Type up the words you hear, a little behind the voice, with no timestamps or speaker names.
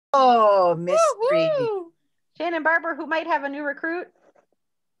Oh, mystery. Woo-hoo. Shannon Barber, who might have a new recruit.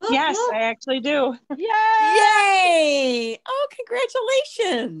 Yes, I actually do. Yay! Oh,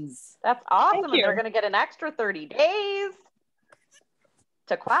 congratulations. That's awesome. Thank And they're you. going to get an extra 30 days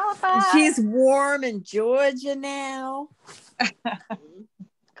to qualify. And she's warm in Georgia now.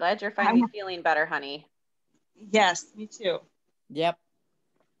 Glad you're finally feeling better, honey. Yes, me too. Yep.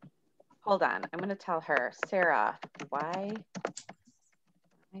 Hold on. I'm going to tell her, Sarah, why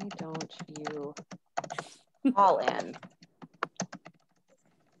don't you call in?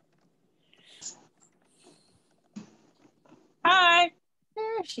 Hi.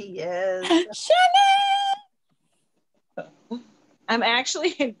 There she is. Shannon! I'm actually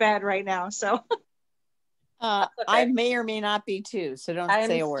in bed right now, so. Okay. I may or may not be too, so don't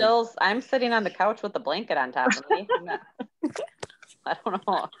say a word. I'm sitting on the couch with the blanket on top of me. I don't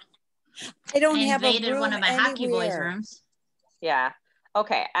know. I don't I have a invaded room one of my hockey boys' anywhere. rooms. Yeah.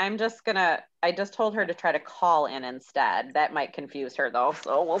 Okay. I just told her to try to call in instead. That might confuse her though.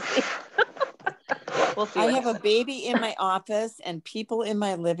 So we'll see. We'll see. I have a baby in my office and people in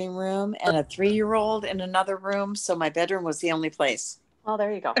my living room and a 3-year-old in another room. So my bedroom was the only place. Well,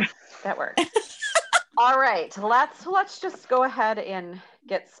 there you go. That works. All right. Let's just go ahead and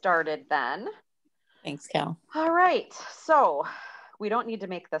get started then. Thanks, Cal. All right. So we don't need to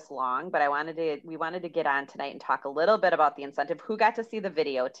make this long, but we wanted to get on tonight and talk a little bit about the incentive. Who got to see the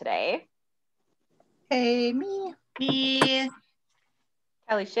video today? Hey, me. Me.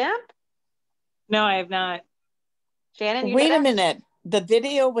 Kelly Shimp? No, I have not. Shannon, you Wait did a it? minute. The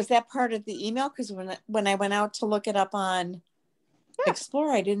video, was that part of the email? Because when I went out to look it up on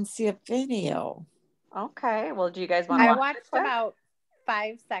Explore, I didn't see a video. Okay. Well, do you guys want to I watch watched it quick? about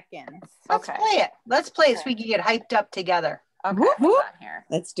 5 seconds. Let's Okay. play it. Let's play it so Okay. we can get hyped up together. Okay. Whoop, Hold whoop. on here.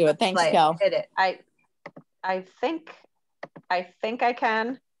 Let's do it. Thanks, Play it. Cal. Hit it. I think I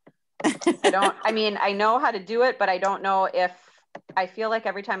can. I know how to do it, but I don't know if I feel like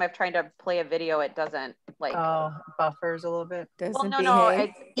every time I've tried to play a video, it doesn't like. Oh, buffers a little bit. Doesn't No.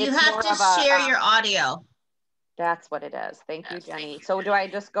 behave. You It's have more to of a, share your audio. That's what it is. Thank you, Jenny. So do I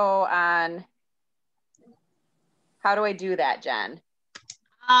just go on? How do I do that, Jen?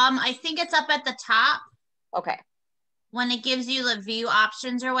 I think it's up at the top Okay. when it gives you the view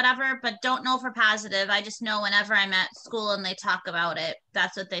options or whatever, but don't know for positive. I just know whenever I'm at school and they talk about it,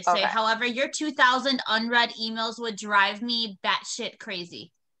 that's what they say. Okay. However, your 2,000 unread emails would drive me batshit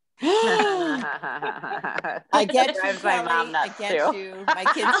crazy. I get you, Drives my Kelly. mom I nuts, get too. you. My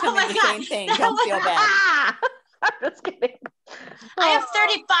kids tell Oh me my the God. same thing. Don't feel bad. I'm just kidding. I have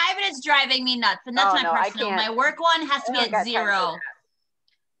 35 and it's driving me nuts. And that's Oh, my no, I personal. can't. My work one has to I be don't got at time for 0. that.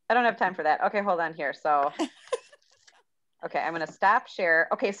 I don't have time for that. Okay, hold on here. So, okay, I'm going to stop share.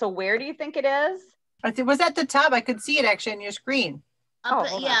 Okay, so where do you think it is? It was at the top. I could see it actually on your screen. Oh,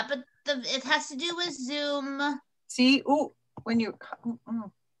 hold Yeah, on. but it has to do with Zoom. See? Ooh, when you.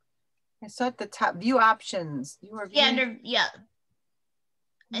 I saw at the top. View options. You are Yeah, viewing.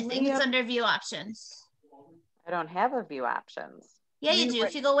 I think it's under view options. I don't have a view options. Yeah, you do.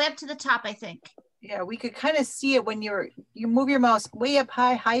 If you go way up to the top, I think. Yeah, we could kind of see it when you move your mouse way up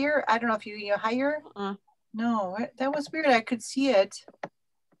high, higher. I don't know if you higher. No, that was weird. I could see it.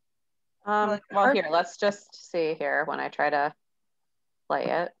 Well, here, let's just see here when I try to play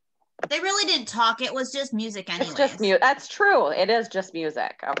it. They really didn't talk. It was just music anyways. It's just mute. That's true. It is just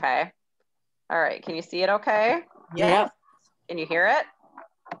music. Okay. All right. Can you see it okay? Yeah. Can you hear it?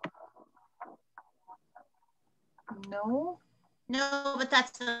 No. No, but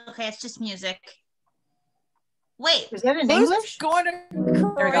that's okay. It's just music. Wait. Is that in English? Going to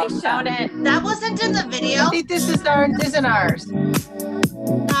There we go. Found it. That wasn't in the video. I think this isn't ours.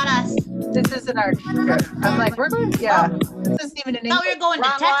 Not us. This isn't our trip. I'm like, yeah. This isn't even in No, English. we were going to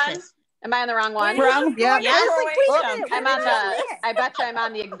Wrong Texas. one? Am I on the wrong one? Yeah. Yes. I'm on I bet you I'm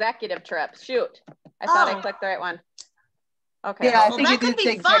on the executive trip. Shoot. I thought I clicked the right one. Okay. Yeah, I Well, think that it could is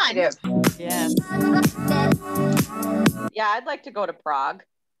be fun. executive. Yes. Yeah, I'd like to go to Prague.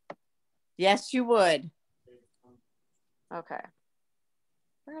 Yes, you would. Okay.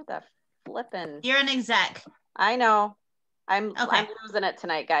 Where the flippin'? You're an exec. I know. I'm Okay. losing it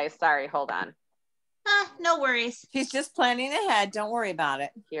tonight, guys. Sorry. Hold on. No worries. She's just planning ahead. Don't worry about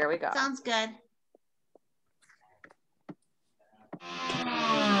it. Here we go. Sounds good.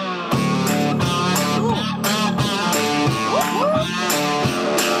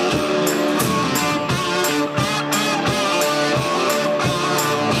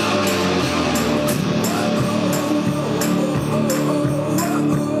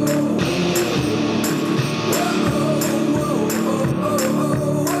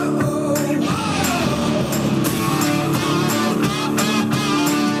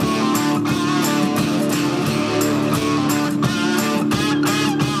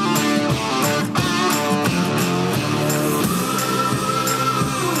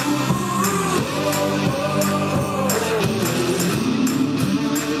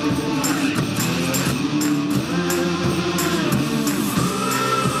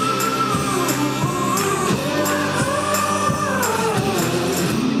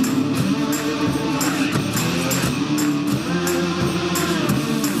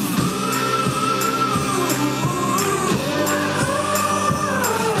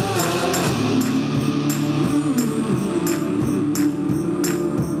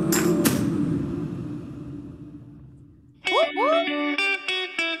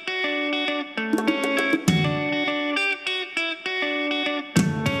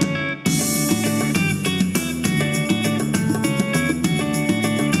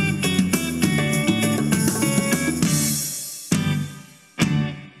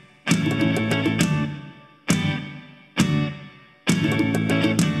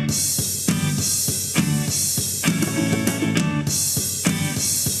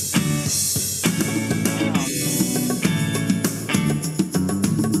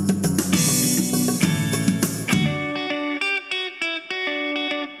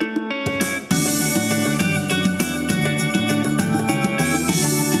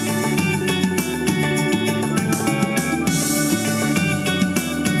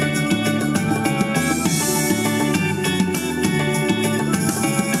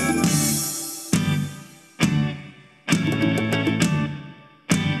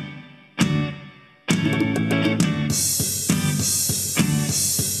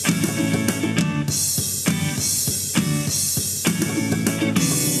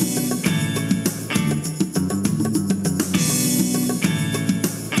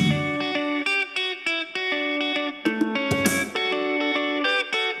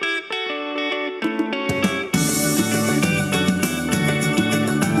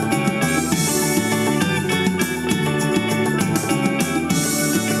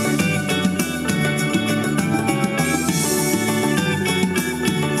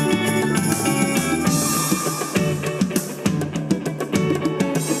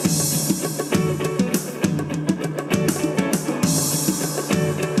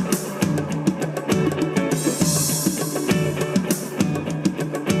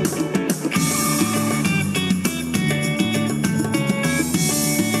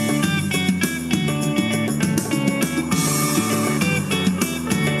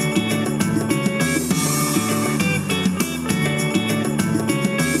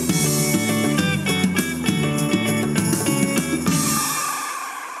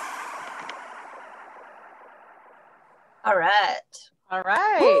 All right. All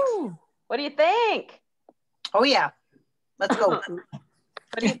right. Woo! What do you think? Oh yeah. Let's go. What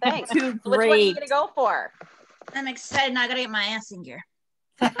do you think? Too Which one are you great. going to go for? I'm excited. Now I gotta get my ass in gear.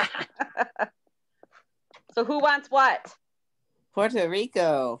 So who wants what? Puerto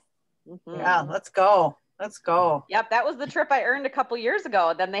Rico. Mhm. Yeah, let's go. Let's go. Yep, that was the trip I earned a couple years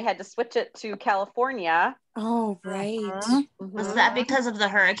ago. Then they had to switch it to California. Oh, right. Mhm. Was Mhm. that because of the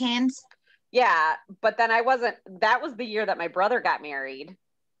hurricanes? Yeah, but then I wasn't, that was the year that my brother got married.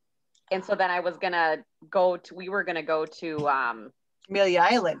 And so then I was gonna we were gonna go to Amelia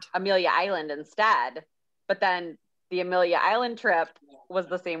Island. Amelia Island instead. But then the Amelia Island trip was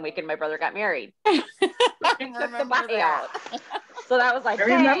the same weekend my brother got married. I Took the remember that. buyout. So that was like, I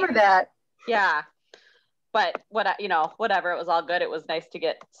remember dang. that. Yeah. But whatever, it was all good. It was nice to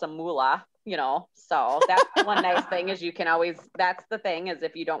get some moolah, So that's one nice thing is that's the thing is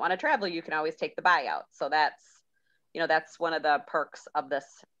if you don't want to travel, you can always take the buyout. So that's one of the perks of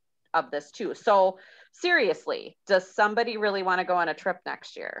this too. So seriously, does somebody really want to go on a trip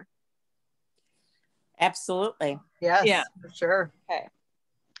next year? Absolutely. Yes, Yeah. for sure. Okay.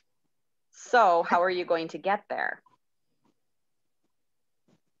 So how are you going to get there?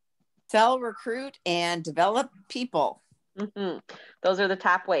 Sell, recruit, and develop people. Mm-hmm. Those are the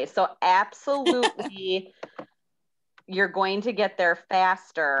top ways. So absolutely, you're going to get there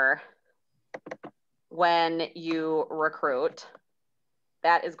faster when you recruit.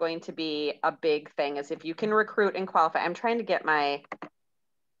 That is going to be a big thing is if you can recruit and qualify. I'm trying to get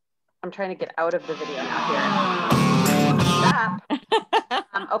out of the video now here. Stop.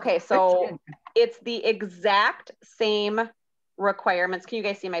 Okay, so it's the exact same requirements. Can you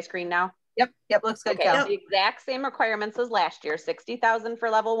guys see my screen now? Yep, looks good, Okay, Cal. the exact same requirements as last year, 60,000 for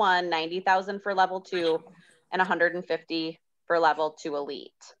level 1, 90,000 for level 2, and 150 for level 2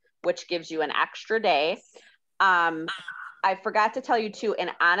 elite, which gives you an extra day. I forgot to tell you too,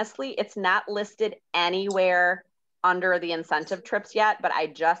 and honestly, it's not listed anywhere under the incentive trips yet, but I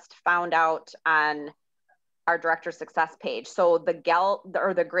just found out on our director success page. So the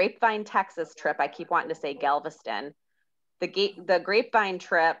Grapevine, Texas trip, I keep wanting to say Galveston. The Grapevine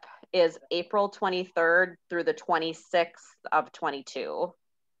trip is April 23rd through the 26th of 22.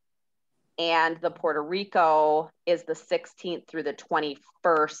 And the Puerto Rico is the 16th through the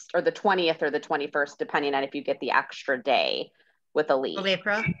 21st, or the 20th or the 21st, depending on if you get the extra day with Elite. Of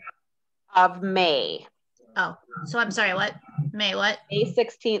April? Of May. Oh, so I'm sorry, what? May what? May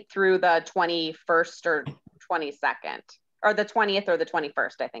 16th through the 21st or 22nd, or the 20th or the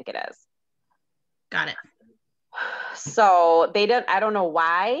 21st, I think it is. Got it. So I don't know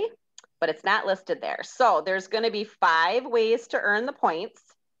why, but it's not listed there. So there's going to be 5 ways to earn the points.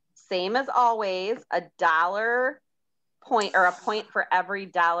 Same as always, $1 point or a point for every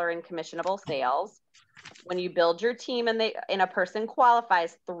 $1 in commissionable sales. When you build your team and a person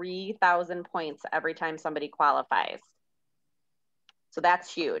qualifies, 3,000 points every time somebody qualifies. So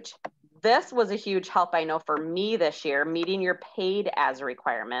that's huge. This was a huge help, I know, for me this year, meeting your paid as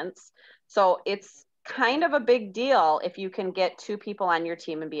requirements. So it's kind of a big deal if you can get 2 people on your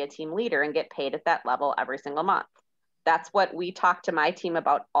team and be a team leader and get paid at that level every single month. That's what we talk to my team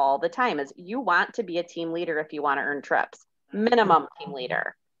about all the time is you want to be a team leader if you want to earn trips. Minimum team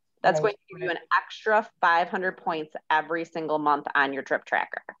leader. That's going to give you an extra 500 points every single month on your trip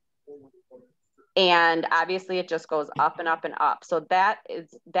tracker. And obviously it just goes up and up and up. So that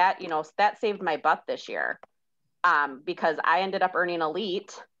saved my butt this year because I ended up earning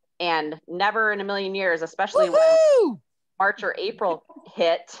Elite and never in a million years, especially when March or April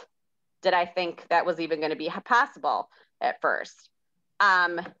hit, did I think that was even going to be possible at first.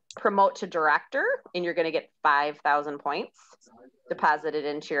 Promote to director, and you're going to get 5,000 points deposited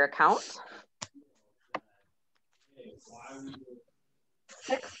into your account.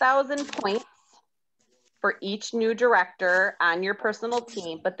 6,000 points for each new director on your personal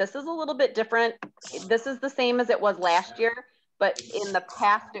team, but this is a little bit different. This is the same as it was last year, but in the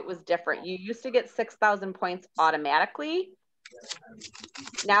past it was different. You used to get 6,000 points automatically.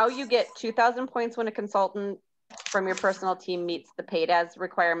 Now you get 2,000 points when a consultant from your personal team meets the paid as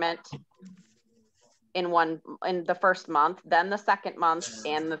requirement in the first month, then the second month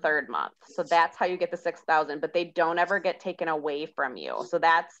and the third month. So that's how you get the 6,000, but they don't ever get taken away from you. So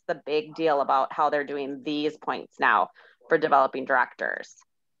that's the big deal about how they're doing these points now for developing directors.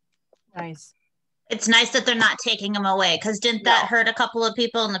 Nice. It's nice that they're not taking them away because didn't that hurt a couple of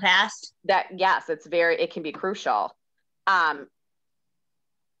people in the past? Yes, it can be crucial. All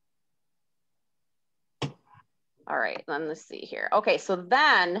right, let's see here. Okay,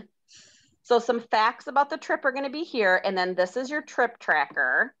 so some facts about the trip are going to be here, and then this is your trip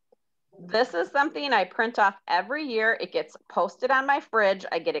tracker. This is something I print off every year. It gets posted on my fridge.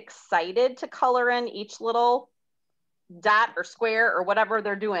 I get excited to color in each little dot or square or whatever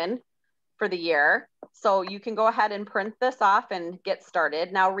they're doing for the year. So you can go ahead and print this off and get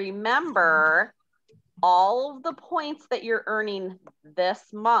started. Now remember, all of the points that you're earning this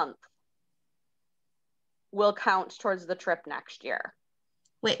month will count towards the trip next year.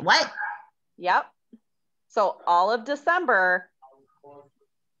 Wait, what? Yep. So all of December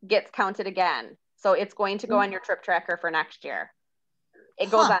gets counted again. So it's going to go on your trip tracker for next year.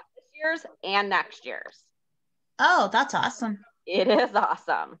 It goes on this year's and next year's. Oh, that's awesome. It is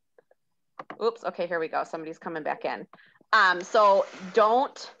awesome. Oops. Okay, here we go. Somebody's coming back in. So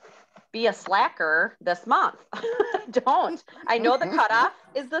don't be a slacker this month. Don't. I know the cutoff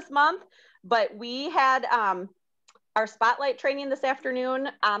is this month, but we had our spotlight training this afternoon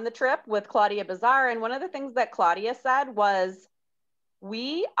on the trip with Claudia Bazar. And one of the things that Claudia said was,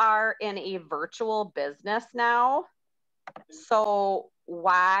 we are in a virtual business now. So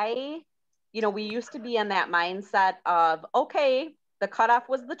why, we used to be in that mindset of, okay, the cutoff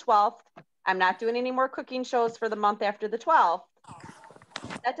was the 12th. I'm not doing any more cooking shows for the month after the 12th.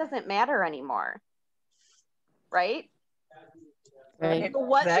 That doesn't matter anymore. Right? Right. So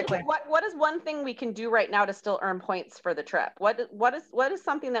what is one thing we can do right now to still earn points for the trip? What is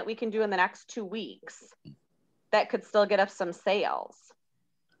something that we can do in the next 2 weeks that could still get us some sales?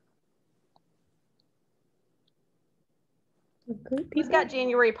 Who's got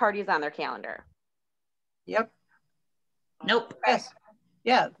January parties on their calendar? Yep. Nope. Yes.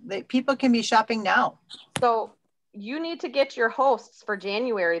 Yeah. People can be shopping now. So you need to get your hosts for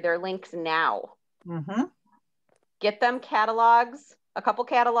January their links now. Mm-hmm. Get them catalogs, a couple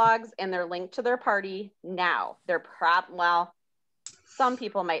catalogs, and their link to their party now. Some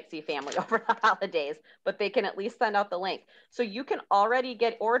people might see family over the holidays, but they can at least send out the link. So you can already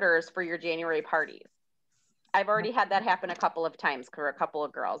get orders for your January parties. I've already had that happen a couple of times for a couple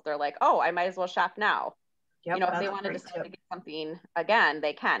of girls. They're like, oh, I might as well shop now. Yep, if they wanted to get something again,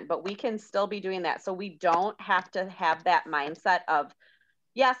 they can, but we can still be doing that. So we don't have to have that mindset of,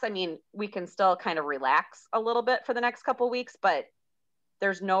 yes, I mean, we can still kind of relax a little bit for the next couple of weeks, but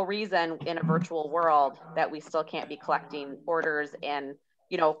there's no reason in a virtual world that we still can't be collecting orders. And,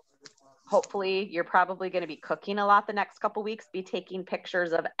 hopefully you're probably going to be cooking a lot the next couple of weeks, be taking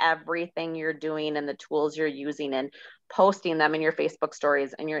pictures of everything you're doing and the tools you're using and posting them in your Facebook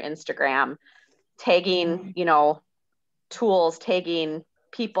stories and your Instagram, tagging, tools, tagging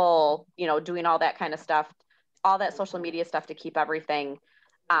people, doing all that kind of stuff, all that social media stuff to keep everything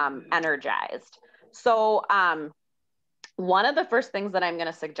energized. So one of the first things that I'm going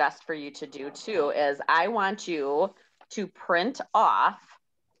to suggest for you to do too is I want you to print off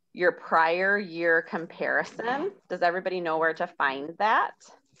your prior year comparison. Does everybody know where to find that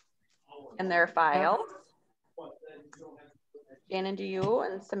in their files? Shannon, do you,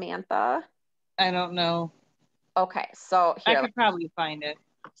 and Samantha? I don't know. Okay, so here. I could probably find it.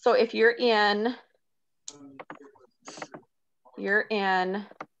 So if you're in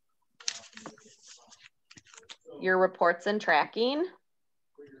your reports and tracking,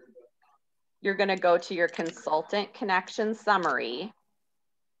 you're going to go to your consultant connection summary.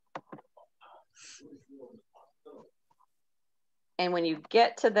 And when you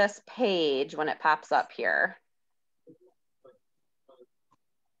get to this page, when it pops up here,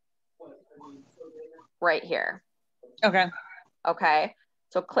 right here. Okay. Okay.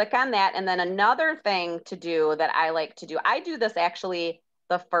 So click on that. And then another thing to do that I like to do, I do this actually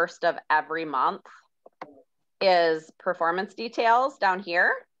the first of every month, is performance details down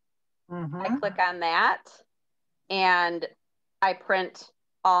here. Mm-hmm. I click on that and I print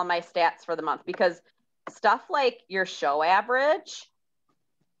all my stats for the month, because stuff like your show average,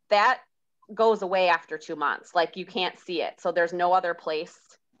 that goes away after 2 months. Like you can't see it. So there's no other place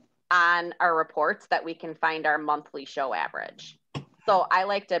on our reports that we can find our monthly show average. So I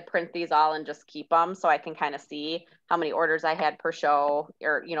like to print these all and just keep them so I can kind of see how many orders I had per show,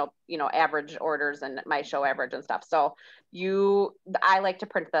 or, average orders and my show average and stuff. So I like to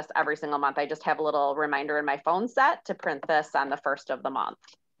print this every single month. I just have a little reminder in my phone set to print this on the first of the month.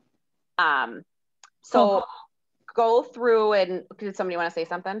 So go through and, did somebody want to say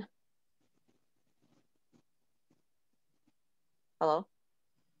something? Hello?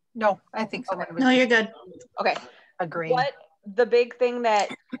 No, I think so. No, you're good. Okay. Agree. The big thing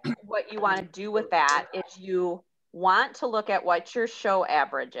what you want to do with that is you want to look at what your show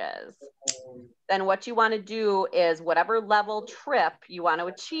average is. Then what you want to do is whatever level trip you want to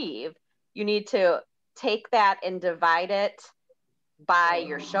achieve, you need to take that and divide it by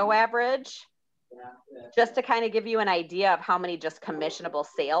your show average just to kind of give you an idea of how many just commissionable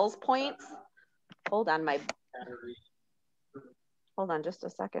sales points. Hold on just a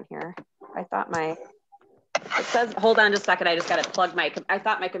second here. I thought it says, hold on just a second. I just got to plug I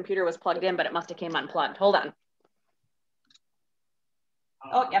thought my computer was plugged in, but it must've came unplugged. Hold on.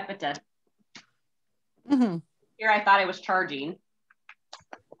 Oh, yep, it did. Mm-hmm. Here, I thought I was charging.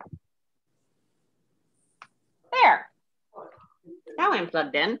 There. Now I'm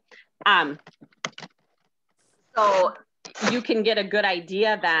plugged in. So you can get a good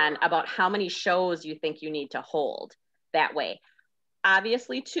idea then about how many shows you think you need to hold that way.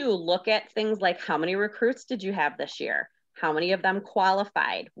 Obviously, too, look at things like how many recruits did you have this year? How many of them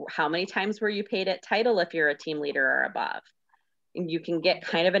qualified? How many times were you paid at title if you're a team leader or above? And you can get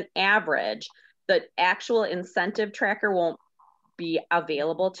kind of an average. The actual incentive tracker won't be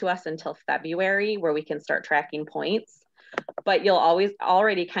available to us until February, where we can start tracking points. But you'll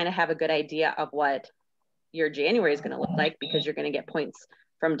already kind of have a good idea of what your January is going to look like, because you're going to get points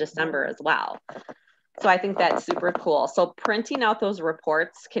from December as well. So I think that's super cool. So printing out those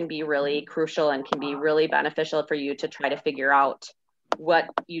reports can be really crucial and can be really beneficial for you to try to figure out what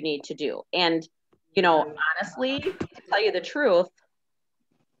you need to do. And, you know, honestly, to tell you the truth,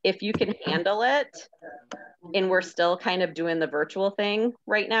 if you can handle it, and we're still kind of doing the virtual thing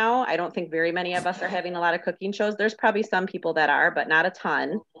right now, I don't think very many of us are having a lot of cooking shows. There's probably some people that are, but not a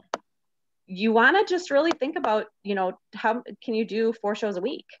ton. You want to just really think about, you know, how can you do 4 shows a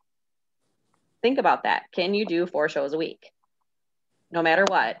week? Think about that. Can you do 4 shows a week, no matter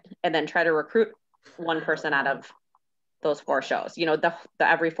what? And then try to recruit one person out of those 4 shows. You know, the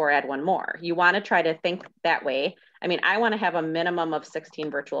every 4 add 1 more. You want to try to think that way. I mean, I want to have a minimum of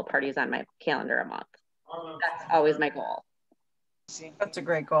 16 virtual parties on my calendar a month. That's always my goal. That's a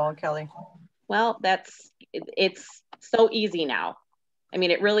great goal, Kelly. Well, it's so easy now. I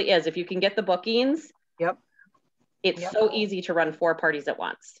mean, it really is. If you can get the bookings, yep, it's so easy to run 4 parties at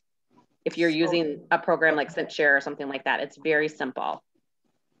once. If you're using a program like CintShare or something like that, it's very simple.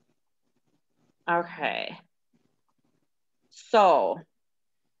 Okay. So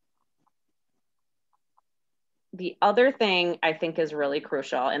the other thing I think is really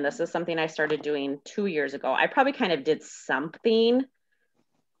crucial, and this is something I started doing 2 years ago. I probably kind of did something,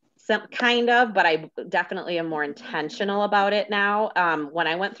 but I definitely am more intentional about it now. When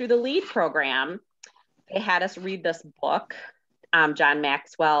I went through the LEAD program, they had us read this book, John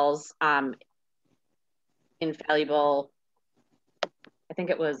Maxwell's Infallible, I think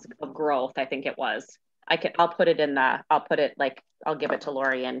it was Growth. I think it was. I'll put it I'll give it to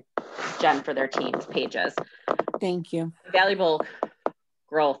Lori and Jen for their team's pages. Thank you. Valuable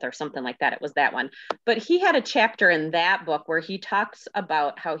Growth or something like that. It was that one. But he had a chapter in that book where he talks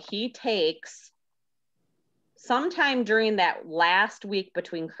about how he takes sometime during that last week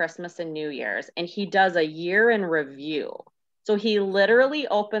between Christmas and New Year's, and he does a year in review. So he literally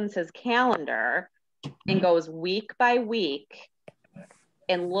opens his calendar and goes week by week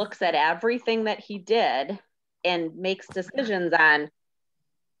and looks at everything that he did and makes decisions on,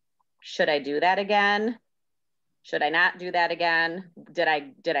 should I do that again? Should I not do that again? Did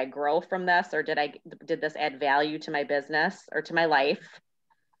I grow from this, or did this add value to my business or to my life?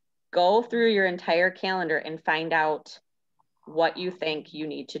 Go through your entire calendar and find out what you think you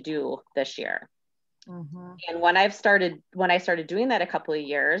need to do this year. Mm-hmm. And when I started doing that a couple of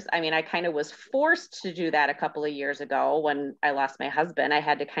years, I mean, I kind of was forced to do that a couple of years ago when I lost my husband. I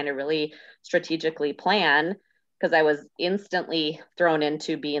had to kind of really strategically plan, because I was instantly thrown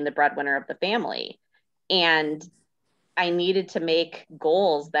into being the breadwinner of the family. And I needed to make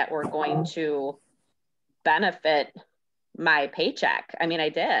goals that were going to benefit my paycheck. I mean, I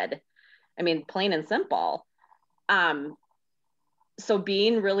did. I mean, plain and simple. So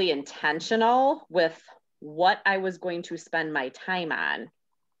being really intentional with what I was going to spend my time on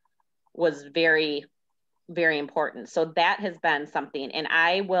was very, very important. So that has been something. And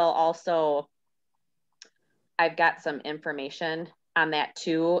I've got some information on that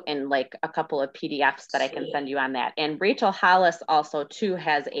too, and like a couple of PDFs that I can send you on that. And Rachel Hollis also too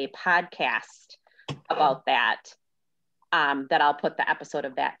has a podcast about that. That I'll put the episode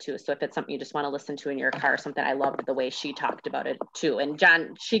of that too. So if it's something you just want to listen to in your car or something, I loved the way she talked about it too. And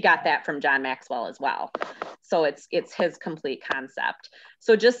she got that from John Maxwell as well. So it's his complete concept.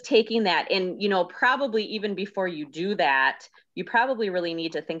 So just taking that, and, you know, probably even before you do that, you probably really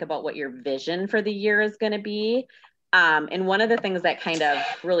need to think about what your vision for the year is going to be. And one of the things that kind of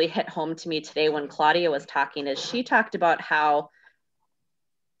really hit home to me today when Claudia was talking is she talked about how,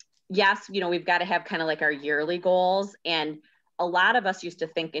 yes, you know, we've got to have kind of like our yearly goals. And a lot of us used to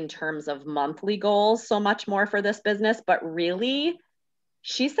think in terms of monthly goals so much more for this business, but really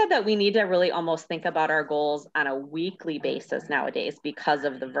she said that we need to really almost think about our goals on a weekly basis nowadays because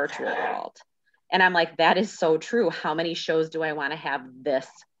of the virtual world. And I'm like, that is so true. How many shows do I want to have this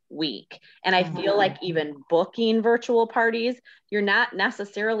week? And I feel like even booking virtual parties, you're not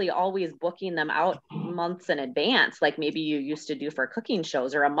necessarily always booking them out months in advance, like maybe you used to do for cooking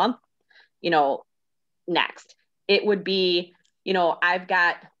shows, or a month, next. It would be, I've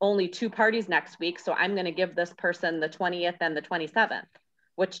got only 2 parties next week, so I'm going to give this person the 20th and the 27th.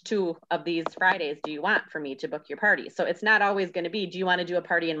 Which 2 of these Fridays do you want for me to book your party? So it's not always going to be, do you want to do a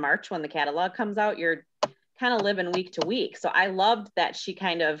party in March when the catalog comes out? You're kind of living week to week. So I loved that she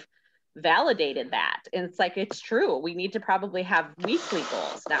kind of validated that. And it's like, it's true. We need to probably have weekly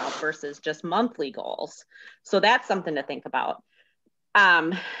goals now versus just monthly goals. So that's something to think about.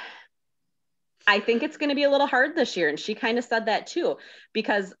 I think it's going to be a little hard this year. And she kind of said that too,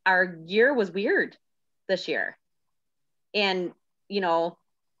 because our year was weird this year. And,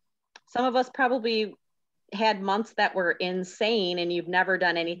 some of us probably had months that were insane and you've never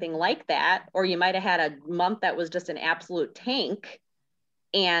done anything like that. Or you might've had a month that was just an absolute tank,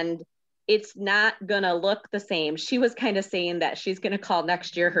 and it's not going to look the same. She was kind of saying that she's going to call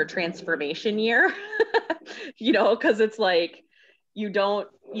next year her transformation year, cause it's like, you don't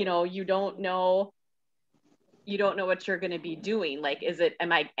know what you're going to be doing. Like,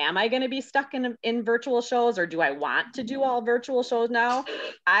 am I going to be stuck in virtual shows, or do I want to do all virtual shows now?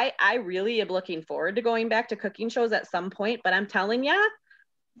 I really am looking forward to going back to cooking shows at some point, but I'm telling you,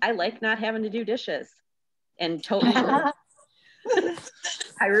 I like not having to do dishes and tote. I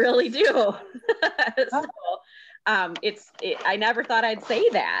really do. So, I never thought I'd say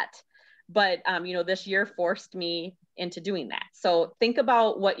that, but this year forced me into doing that. So think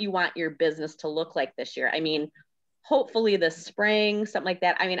about what you want your business to look like this year. I mean, hopefully this spring, something like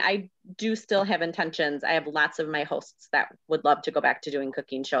that. I mean, I do still have intentions. I have lots of my hosts that would love to go back to doing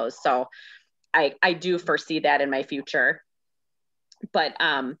cooking shows. So I do foresee that in my future, but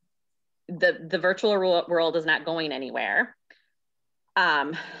the virtual world is not going anywhere.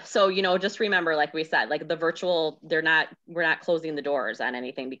 So, just remember, like we said, like the virtual, we're not closing the doors on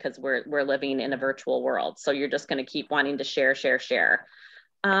anything because we're living in a virtual world. So you're just going to keep wanting to share.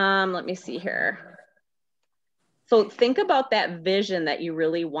 Let me see here. So think about that vision that you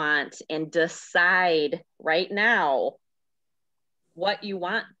really want and decide right now what you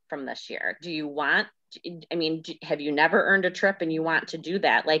want from this year. Have you never earned a trip and you want to do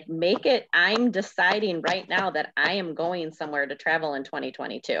that? Like, make it, I'm deciding right now that I am going somewhere to travel in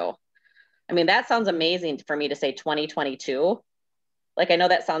 2022. I mean, that sounds amazing for me to say 2022. Like, I know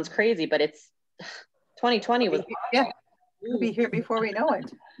that sounds crazy, but it's 2020 was. Yeah, we'll be here before we know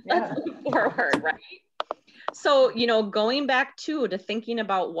it. Yeah. Let's look forward, right? So, going back to thinking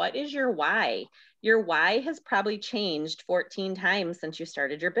about what is your why? Your why has probably changed 14 times since you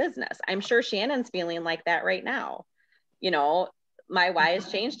started your business. I'm sure Shannon's feeling like that right now. My why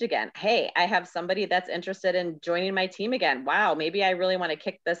has changed again. Hey, I have somebody that's interested in joining my team again. Wow, maybe I really want to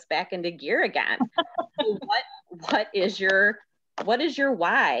kick this back into gear again. So what is your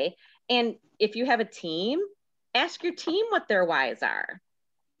why? And if you have a team, ask your team what their whys are.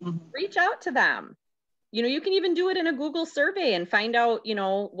 Mm-hmm. Reach out to them. You can even do it in a Google survey and find out,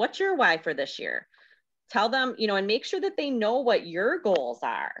 what's your why for this year. Tell them, and make sure that they know what your goals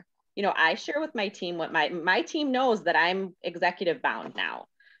are. I share with my team what my team knows that I'm executive bound now.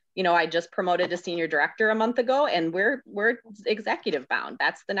 I just promoted to senior director a month ago, and we're executive bound.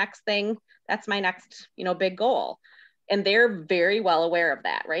 That's the next thing. That's my next, big goal. And they're very well aware of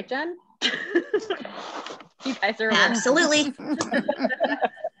that. Right, Jen? You guys are aware. Absolutely.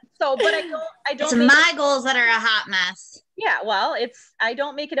 So, but I don't. It's my goals that are a hot mess. Yeah, well, I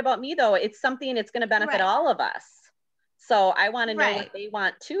don't make it about me though. It's something it's going to benefit all of us. So I want to know what they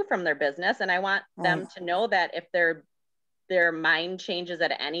want too from their business, and I want them to know that if their mind changes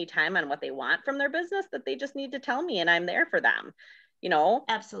at any time on what they want from their business, that they just need to tell me, and I'm there for them.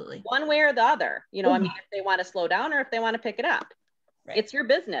 Absolutely, one way or the other. If they want to slow down or if they want to pick it up, it's your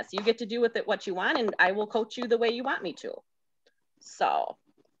business. You get to do with it what you want, and I will coach you the way you want me to. So.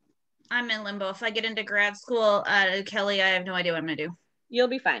 I'm in limbo. If I get into grad school, Kelly, I have no idea what I'm going to do. You'll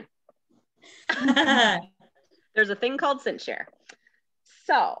be fine. There's a thing called CintShare.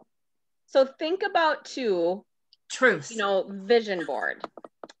 So think about truth. Vision board.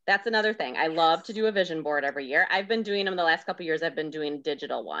 That's another thing. I love to do a vision board every year. I've been doing them the last couple of years. I've been doing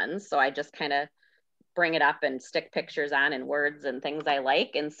digital ones. So I just kind of bring it up and stick pictures on and words and things I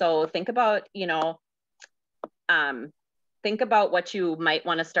like. And so think about, think about what you might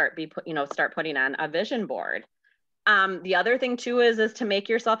want to start putting on a vision board. The other thing too is to make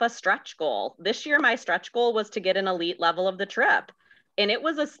yourself a stretch goal. This year, my stretch goal was to get an elite level of the trip. and it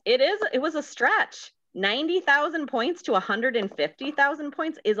was a stretch. 90,000 points to 150,000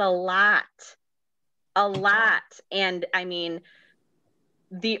 points is a lot. And I mean,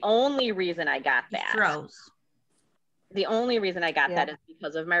 the only reason I got that is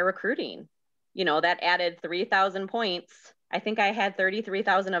because of my recruiting. You know, that added 3,000 points. I think I had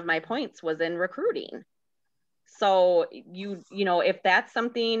 33,000 of my points was in recruiting. So you know, if that's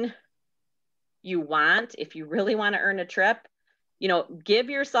something you want, if you really want to earn a trip, you know, give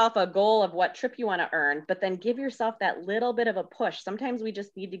yourself a goal of what trip you want to earn, but then give yourself that little bit of a push. Sometimes we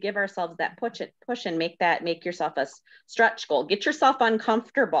just need to give ourselves that push and make yourself a stretch goal. Get yourself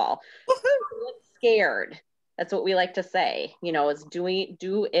uncomfortable. Get scared. That's what we like to say, you know, is do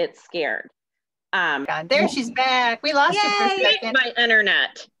it scared. There she's back. We lost you for a second. My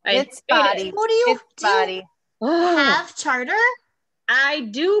internet. It's spotty. What do you have Charter? I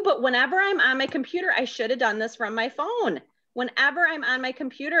do, but whenever I'm on my computer, I should have done this from my phone. Whenever I'm on my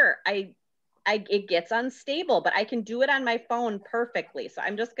computer, it gets unstable, but I can do it on my phone perfectly. So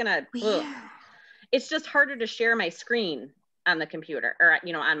I'm just gonna. It's just harder to share my screen on the computer or,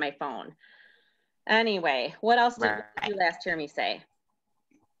 you know, on my phone. Anyway, what else did you last hear me say?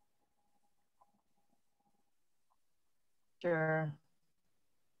 Sure.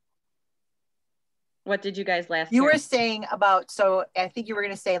 What did you guys last You hear? were saying about, so I think you were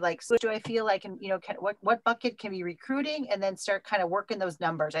going to say, like, so do I feel like, you know, what bucket can be recruiting and then start kind of working those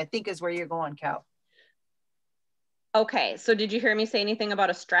numbers, I think is where you're going, Cal. Okay. So did you hear me say anything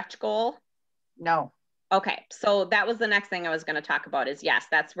about a stretch goal? No. Okay. So that was the next thing I was going to talk about is, yes,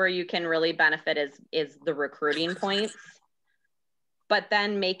 that's where you can really benefit is the recruiting points, but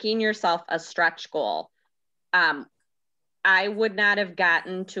then making yourself a stretch goal. I would not have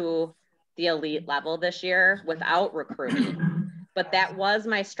gotten to the elite level this year without recruiting, but that was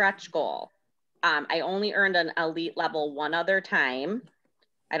my stretch goal. I only earned an elite level one other time.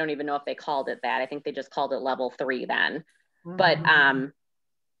 I don't even know if they called it that. I think they just called it level 3 then. But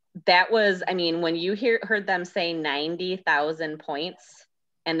that was, I mean, when you heard them say 90,000 points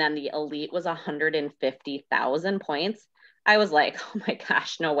and then the elite was 150,000 points, I was like, oh my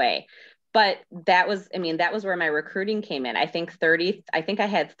gosh, no way. But that was where my recruiting came in. I think I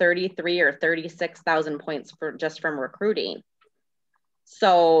had 33 or 36,000 points just from recruiting.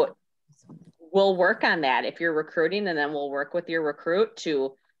 So we'll work on that if you're recruiting, and then we'll work with your recruit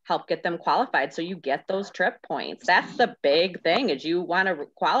to help get them qualified so you get those trip points. That's the big thing, is you want to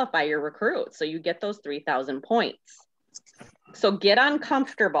qualify your recruit so you get those 3,000 points. So get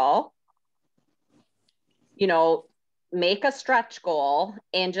uncomfortable, you know, make a stretch goal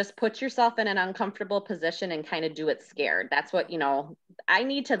and just put yourself in an uncomfortable position and kind of do it scared. That's what, you know, I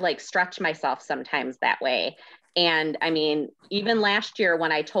need to like stretch myself sometimes that way. And I mean, even last year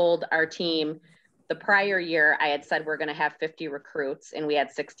when I told our team, the prior year, I had said we're going to have 50 recruits and we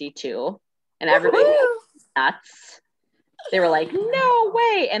had 62, and everybody was nuts. They were like, no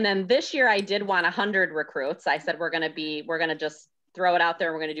way. And then this year I did want 100 recruits. I said, we're going to just throw it out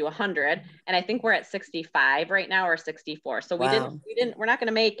there. We're going to do 100. And I think we're at 65 right now, or 64. So we're not going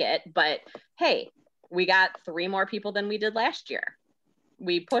to make it, but hey, we got 3 more people than we did last year.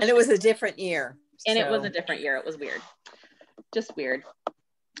 We pushed. And it was a different year. And it was a different year. It was weird. Just weird.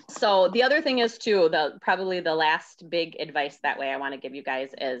 So the other thing is too, probably the last big advice that way I want to give you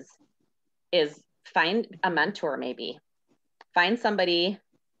guys is find a mentor. Maybe find somebody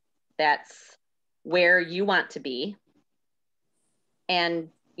that's where you want to be, and,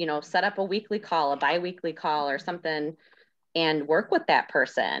 you know, set up a weekly call, a bi-weekly call or something, and work with that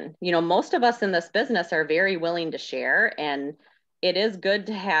person. You know, most of us in this business are very willing to share, and it is good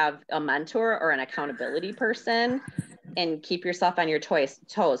to have a mentor or an accountability person and keep yourself on your toes.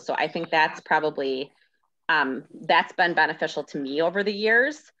 So I think that's probably, that's been beneficial to me over the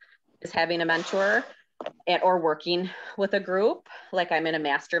years, is having a mentor or working with a group. Like I'm in a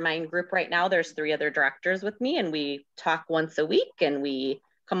mastermind group right now. There's 3 other directors with me, and we talk once a week and we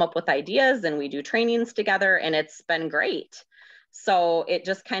come up with ideas and we do trainings together, and it's been great. So it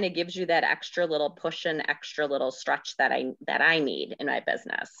just kind of gives you that extra little push and extra little stretch that I need in my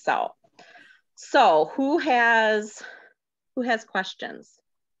business. So who has questions?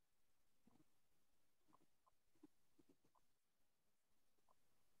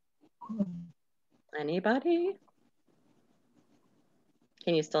 Anybody?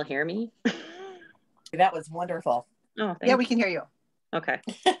 Can you still hear me? That was wonderful. Oh, yeah, we can hear you. Okay.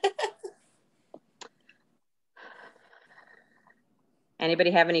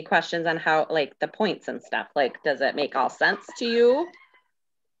 Anybody have any questions on how, like, the points and stuff? Like, does it make all sense to you?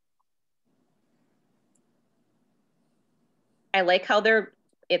 I like how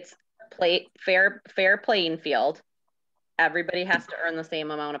it's fair playing field. everybody has to earn the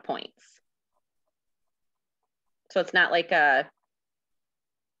same amount of points. So it's not like a,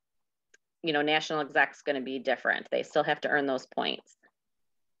 you know, national exec's going to be different. They still have to earn those points.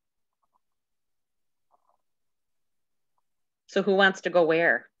 So who wants to go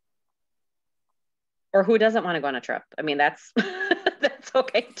where? Or who doesn't want to go on a trip? I mean, that's that's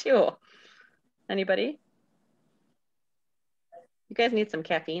okay too. Anybody? You guys need some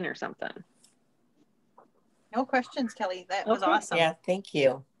caffeine or something. No questions, Kelly. That was Okay. awesome. Yeah, thank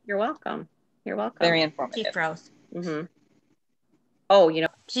you. You're welcome. You're welcome. Very She informative. froze. Mm-hmm. Oh, you know,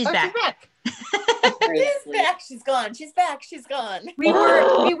 She's Oh, back. she's back. She's back. She's gone. She's back. She's gone. We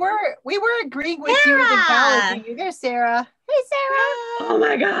were agreeing with you and acknowledging you. There's Sarah. Hey, Sarah. oh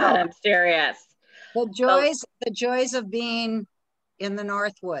my God, I'm serious. The joys of being in the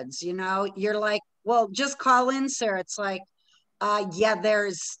Northwoods, you know, you're like, well, just call in, Sarah. It's like, yeah,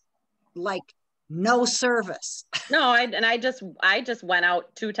 there's like no service. No, I just went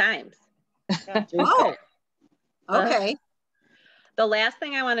out 2 times. Oh, okay. The last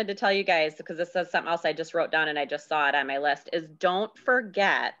thing I wanted to tell you guys, because this is something else I just wrote down and I just saw it on my list, is don't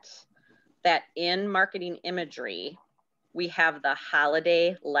forget that in marketing imagery, we have the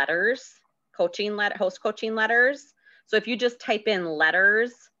holiday letters, host coaching letters. So if you just type in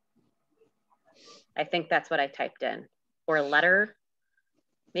letters, I think that's what I typed in, or letter.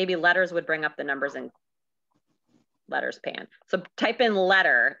 Maybe letters would bring up the numbers in letters pan. So type in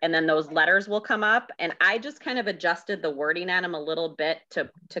letter and then those letters will come up. And I just kind of adjusted the wording on them a little bit to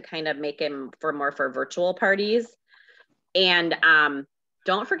kind of make them more for virtual parties. And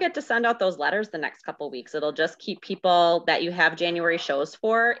don't forget to send out those letters the next couple of weeks. It'll just keep people that you have January shows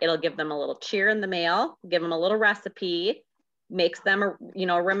for. It'll give them a little cheer in the mail, give them a little recipe, makes them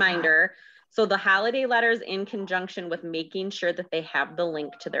a reminder. So the holiday letters in conjunction with making sure that they have the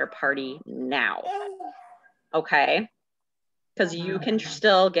link to their party now. Okay. Because you can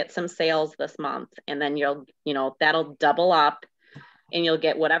still get some sales this month and then that'll double up and you'll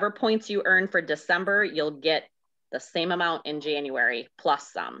get whatever points you earn for December, you'll get the same amount in January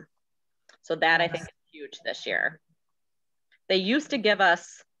plus some. So that I think is huge this year. They used to give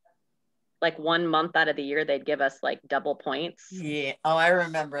us like 1 month out of the year, they'd give us like double points. Yeah. Oh, I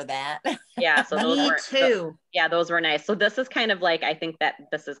remember that. Yeah. So those Me were, too. those were nice. So this is kind of like, I think that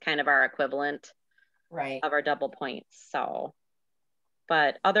this is kind of our equivalent Right. of our double points. So,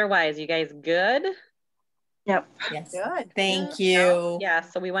 but otherwise, you guys good? Yep. Yes. Good. Thank you. Yeah.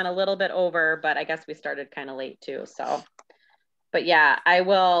 So we went a little bit over, but I guess we started kind of late too. So, but yeah, I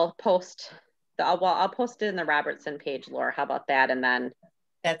will post I'll post it in the Robertson page, Laura. How about that? And then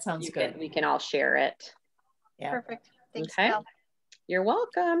That sounds good. we can all share it. Yeah. Perfect. Thanks, Okay. Kel. You're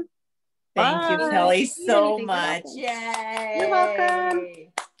welcome. Thank you, Bye. Kelly, See you. so You're much. welcome. Yay. You're welcome.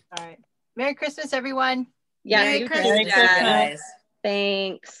 All right. Merry Christmas, everyone. Yeah. Merry you too, Christmas. Jen. Guys.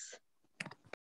 Thanks.